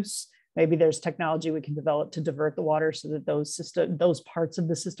in use. Maybe there's technology we can develop to divert the water so that those parts of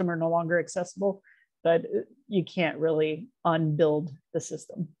the system are no longer accessible, but you can't really unbuild the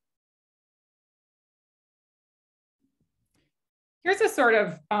system. Here's a sort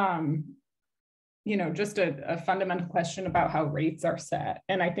of just a fundamental question about how rates are set.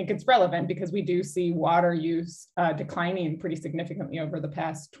 And I think it's relevant because we do see water use declining pretty significantly over the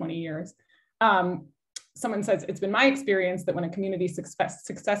past 20 years. Someone says, it's been my experience that when a community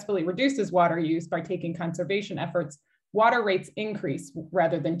successfully reduces water use by taking conservation efforts, water rates increase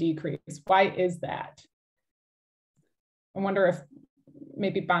rather than decrease. Why is that? I wonder if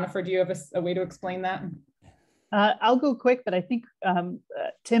maybe Bonnifer, do you have a way to explain that? I'll go quick, but I think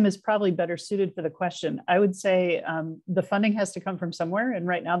Tim is probably better suited for the question. I would say the funding has to come from somewhere. And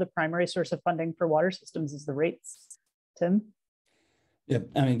right now, the primary source of funding for water systems is the rates. Tim? Yeah,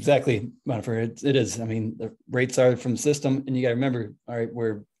 I mean, exactly, Bonnifer, it is. I mean, the rates are from the system, and you got to remember, all right,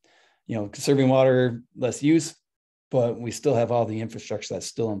 we're, conserving water, less use, but we still have all the infrastructure that's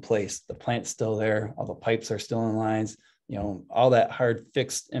still in place. The plant's still there. All the pipes are still in lines, all that hard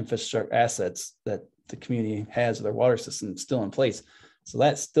fixed infrastructure assets that the community has of their water system still in place. So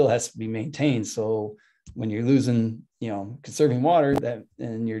that still has to be maintained. So when you're losing, conserving water,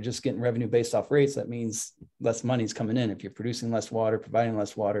 and you're just getting revenue based off rates, that means less money's coming in. If you're producing less water, providing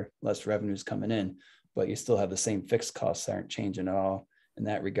less water, less revenue's coming in, but you still have the same fixed costs that aren't changing at all in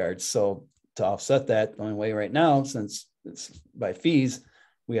that regard. So to offset that, the only way right now, since it's by fees,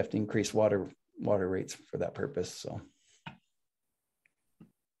 we have to increase water rates for that purpose. So.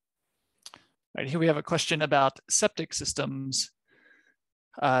 Right, here we have a question about septic systems.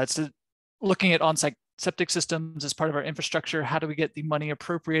 It's looking at on-site septic systems as part of our infrastructure. How do we get the money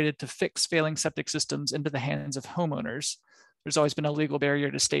appropriated to fix failing septic systems into the hands of homeowners? There's always been a legal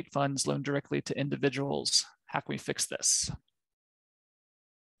barrier to state funds loaned directly to individuals. How can we fix this?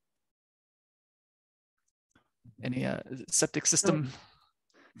 Any septic system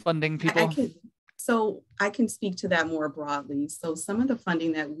funding people? I can speak to that more broadly. So some of the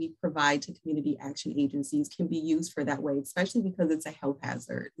funding that we provide to community action agencies can be used for that way, especially because it's a health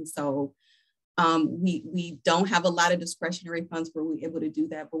hazard. And so we don't have a lot of discretionary funds where we're able to do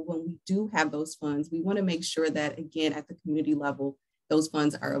that. But when we do have those funds, we want to make sure that, again, at the community level, those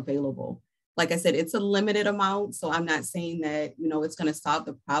funds are available. Like I said, it's a limited amount. So I'm not saying that, it's going to solve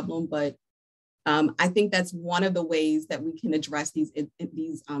the problem, but I think that's one of the ways that we can address these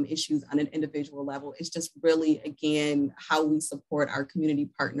issues on an individual level. It's just really, again, how we support our community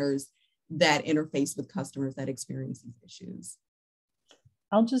partners that interface with customers that experience these issues.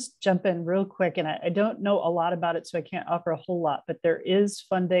 I'll just jump in real quick, and I don't know a lot about it, so I can't offer a whole lot, but there is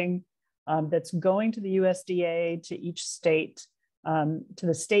funding that's going to the USDA, to each state, to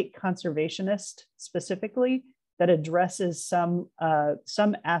the state conservationist specifically, that addresses some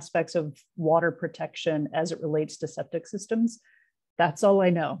aspects of water protection as it relates to septic systems. That's all I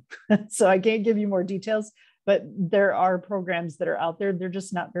know. So I can't give you more details, but there are programs that are out there. They're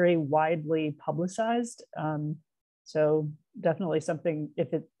just not very widely publicized. So definitely something,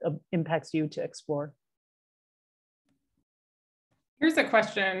 if it impacts you, to explore. Here's a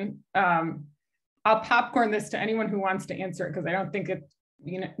question. I'll popcorn this to anyone who wants to answer it, because I don't think it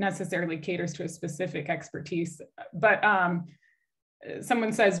necessarily caters to a specific expertise. But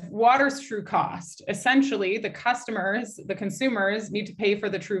someone says, water's true cost. Essentially, the consumers need to pay for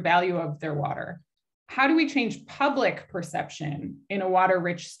the true value of their water. How do we change public perception in a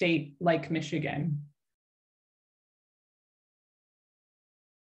water-rich state like Michigan?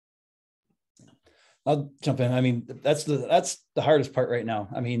 I'll jump in. I mean, that's the hardest part right now.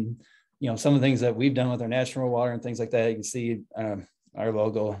 I mean, some of the things that we've done with our national water and things like that, you can see our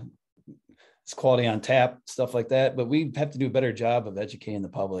logo, it's quality on tap, stuff like that. But we have to do a better job of educating the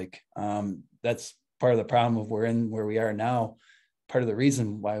public. That's part of the problem of where we are now. Part of the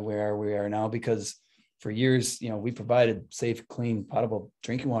reason why we are where we are now, because for years, we provided safe, clean, potable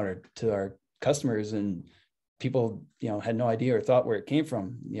drinking water to our customers, and people, had no idea or thought where it came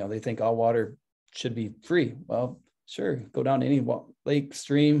from. They think all water should be free. Well, sure, go down to any lake,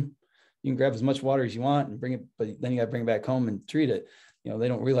 stream, you can grab as much water as you want and bring it, but then you got to bring it back home and treat it. They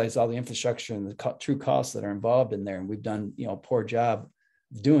don't realize all the infrastructure and the true costs that are involved in there. And we've done, a poor job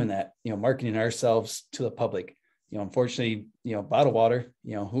of doing that, marketing ourselves to the public. unfortunately, bottled water,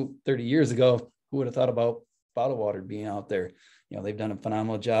 who 30 years ago, who would have thought about bottled water being out there? They've done a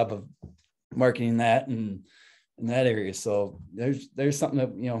phenomenal job of marketing that and in that area. So there's something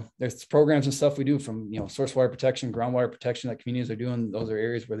that, there's programs and stuff we do from, source water protection, groundwater protection that communities are doing. Those are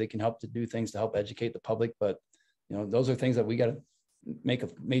areas where they can help to do things to help educate the public. But, those are things that we got to make a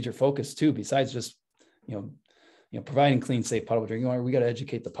major focus too, besides just, providing clean, safe, potable drinking water. We got to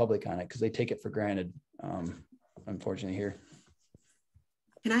educate the public on it because they take it for granted, unfortunately here.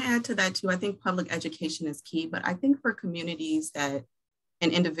 Can I add to that too? I think public education is key, but I think for communities and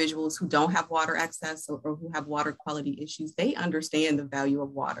individuals who don't have water access or who have water quality issues, they understand the value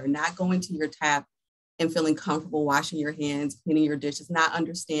of water. Not going to your tap and feeling comfortable washing your hands, cleaning your dishes, not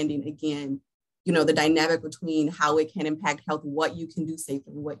understanding, again, the dynamic between how it can impact health, what you can do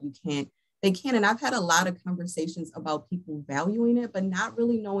safely, what you can't. They can. And I've had a lot of conversations about people valuing it, but not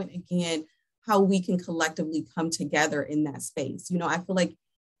really knowing, again, how we can collectively come together in that space. I feel like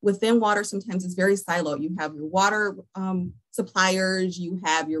within water, sometimes it's very siloed. You have your water suppliers, you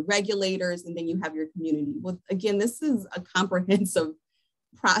have your regulators, and then you have your community. Well, again, this is a comprehensive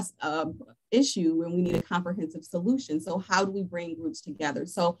issue and we need a comprehensive solution. So how do we bring groups together?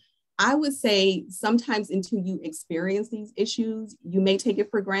 So I would say sometimes until you experience these issues, you may take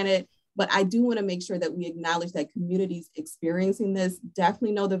it for granted, but I do want to make sure that we acknowledge that communities experiencing this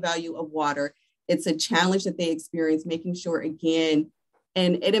definitely know the value of water. It's a challenge that they experience, making sure, again,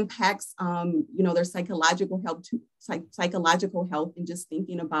 and it impacts, their psychological health, and just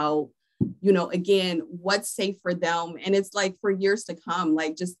thinking about, again, what's safe for them. And it's like for years to come,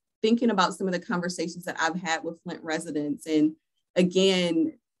 like just thinking about some of the conversations that I've had with Flint residents. And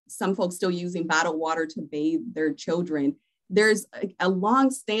again, some folks still using bottled water to bathe their children. There's a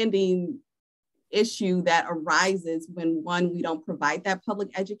long-standing issue that arises when, one, we don't provide that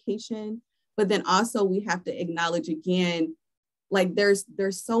public education, but then also we have to acknowledge, again, like there's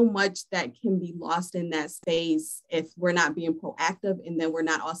so much that can be lost in that space if we're not being proactive, and then we're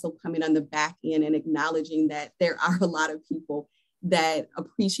not also coming on the back end and acknowledging that there are a lot of people that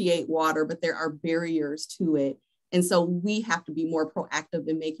appreciate water, but there are barriers to it. And so we have to be more proactive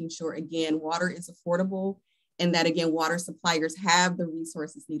in making sure, again, water is affordable, and that, again, water suppliers have the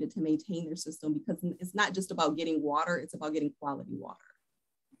resources needed to maintain their system, because it's not just about getting water, it's about getting quality water.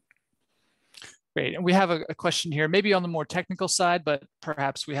 Great. And we have a question here, maybe on the more technical side, but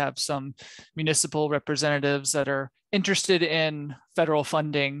perhaps we have some municipal representatives that are interested in federal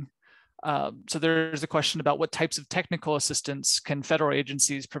funding. So there's a question about what types of technical assistance can federal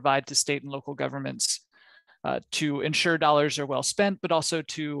agencies provide to state and local governments to ensure dollars are well spent, but also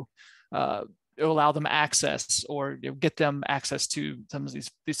to allow them access or get them access to some of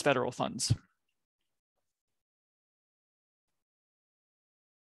these federal funds.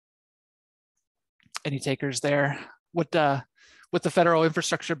 Any takers there? With the federal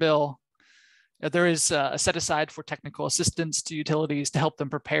infrastructure bill, there is a set aside for technical assistance to utilities to help them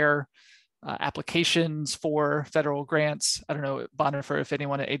prepare applications for federal grants. I don't know, Bonnifer, if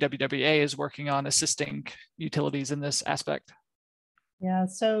anyone at AWWA is working on assisting utilities in this aspect. Yeah,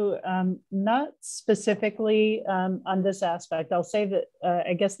 so not specifically on this aspect. I'll say that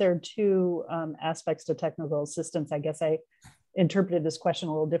I guess there are two aspects to technical assistance. I guess I interpreted this question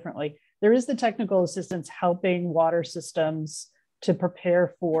a little differently. There is the technical assistance helping water systems to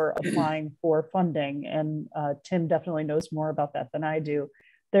prepare for applying for funding. And Tim definitely knows more about that than I do.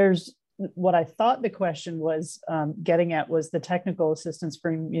 There's what I thought the question was getting at was the technical assistance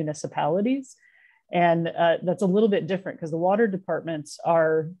for municipalities. And that's a little bit different because the water departments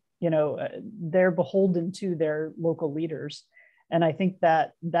are, they're beholden to their local leaders. And I think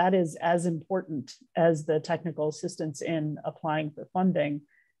that that is as important as the technical assistance in applying for funding,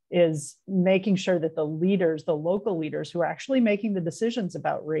 is making sure that the leaders, the local leaders who are actually making the decisions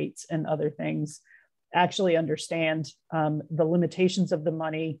about rates and other things, actually understand the limitations of the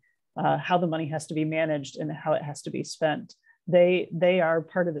money, how the money has to be managed and how it has to be spent. They are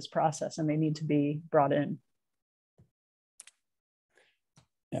part of this process and they need to be brought in.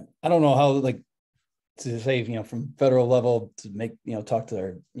 Yeah, I don't know how to say, from federal level to make, talk to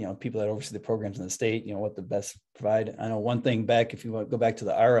their, people that oversee the programs in the state, what the best provide. I know one thing back, if you want to go back to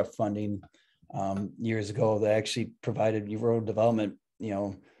the ARA funding years ago, they actually provided rural development,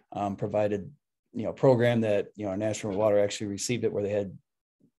 provided, program that, our National Water actually received it, where they had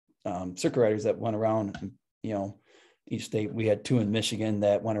circuit riders that went around, each state. We had 2 in Michigan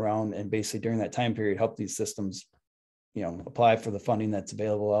that went around and basically during that time period helped these systems, apply for the funding that's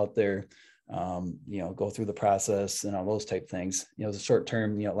available out there. Go through the process and all those type things. The short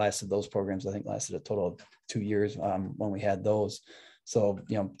term, lasted, those programs, I think lasted a total of 2 years when we had those. So,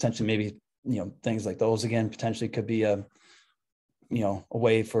 potentially maybe things like those again potentially could be a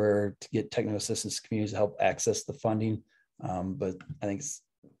way to get technical assistance to communities to help access the funding. But I think it's,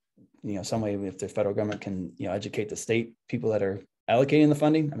 some way if the federal government can, educate the state people that are allocating the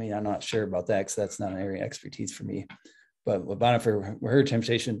funding. I mean, I'm not sure about that because that's not an area of expertise for me. But with Bonnifer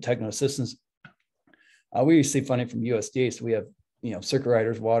Rehabilitation Technical Assistance, we receive funding from USDA. So we have, circuit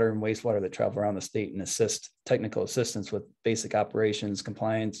riders, water and wastewater that travel around the state and assist technical assistance with basic operations,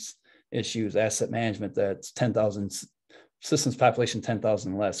 compliance issues, asset management. That's 10,000 systems population,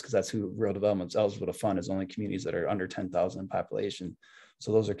 10,000 less, because that's who rural development's eligible to fund, is only communities that are under 10,000 population.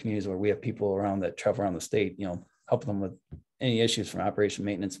 So those are communities where we have people around that travel around the state, helping them with any issues from operation,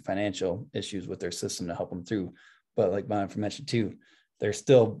 maintenance, and financial issues with their system to help them through. But like Bonnifer mentioned too, they're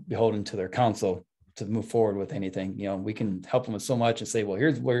still beholden to their council to move forward with anything. We can help them with so much and say, well,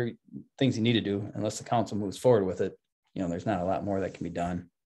 here's where things you need to do. Unless the council moves forward with it, there's not a lot more that can be done.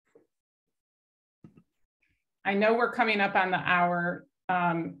 I know we're coming up on the hour.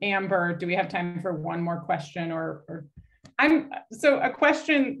 Amber, do we have time for one more question so a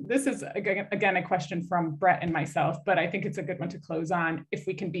question, this is again, a question from Brett and myself, but I think it's a good one to close on if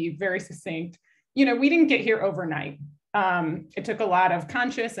we can be very succinct. We didn't get here overnight. It took a lot of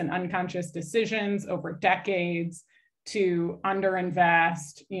conscious and unconscious decisions over decades to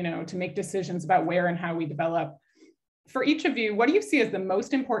underinvest, to make decisions about where and how we develop. For each of you, what do you see as the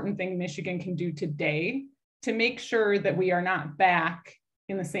most important thing Michigan can do today to make sure that we are not back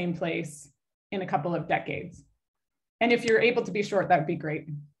in the same place in a couple of decades? And if you're able to be short, that would be great.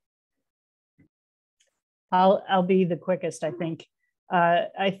 I'll be the quickest, I think.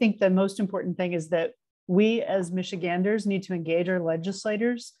 I think the most important thing is that we as Michiganders need to engage our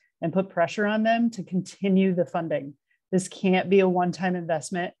legislators and put pressure on them to continue the funding. This can't be a one-time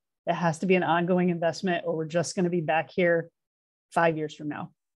investment. It has to be an ongoing investment, or we're just going to be back here 5 years from now.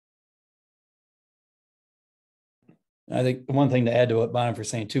 I think the one thing to add to what Bonnifer's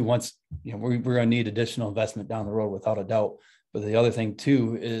saying too, once, we're going to need additional investment down the road without a doubt. But the other thing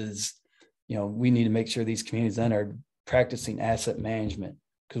too is, we need to make sure these communities then are practicing asset management,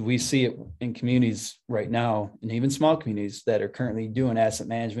 because we see it in communities right now, and even small communities that are currently doing asset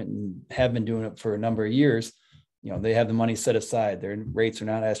management and have been doing it for a number of years. They have the money set aside. Their rates are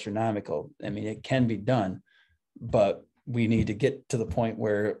not astronomical. I mean, it can be done, but we need to get to the point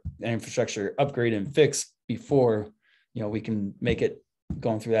where infrastructure upgrade and fix before we can make it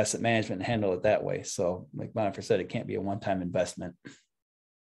going through asset management and handle it that way. So like Bonnifer said, it can't be a one-time investment.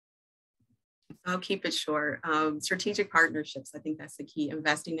 I'll keep it short. Strategic partnerships, I think that's the key,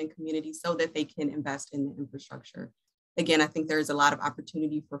 investing in communities so that they can invest in the infrastructure. Again, I think there's a lot of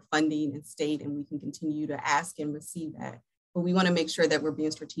opportunity for funding in state, and we can continue to ask and receive that. But we want to make sure that we're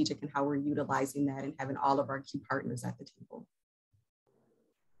being strategic in how we're utilizing that and having all of our key partners at the table.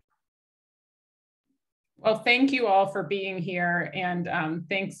 Well, thank you all for being here, and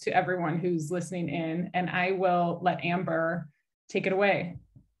thanks to everyone who's listening in, and I will let Amber take it away.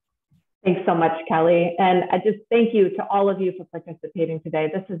 Thanks so much, Kelly. And I just thank you to all of you for participating today.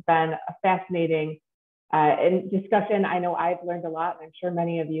 This has been a fascinating discussion. I know I've learned a lot, and I'm sure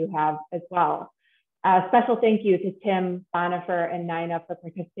many of you have as well. Special thank you to Tim, Bonnifer, and Ninah for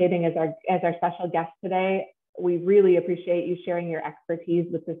participating as our special guests today. We really appreciate you sharing your expertise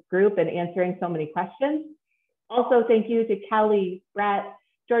with this group and answering so many questions. Also, thank you to Kelly, Brett,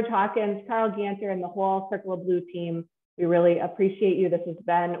 George Hawkins, Carl Ganter, and the whole Circle of Blue team. We really appreciate you.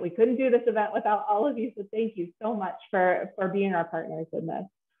 We couldn't do this event without all of you, so thank you so much for being our partners in this.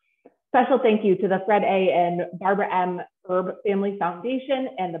 Special thank you to the Fred A. and Barbara M. Erb Family Foundation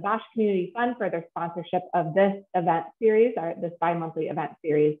and the Bosch Community Fund for their sponsorship of this event series, this bi-monthly event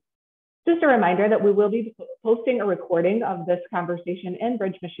series. Just a reminder that we will be posting a recording of this conversation in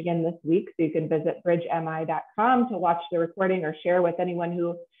Bridge, Michigan this week, so you can visit bridgemi.com to watch the recording or share with anyone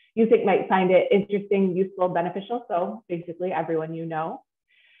who you think might find it interesting, useful, beneficial. So basically everyone you know.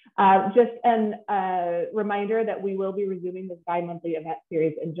 Just a reminder that we will be resuming this bi-monthly event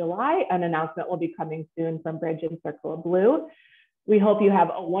series in July. An announcement will be coming soon from Bridge and Circle of Blue. We hope you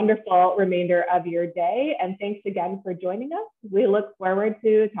have a wonderful remainder of your day, and thanks again for joining us. We look forward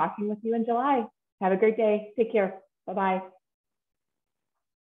to talking with you in July. Have a great day. Take care. Bye-bye.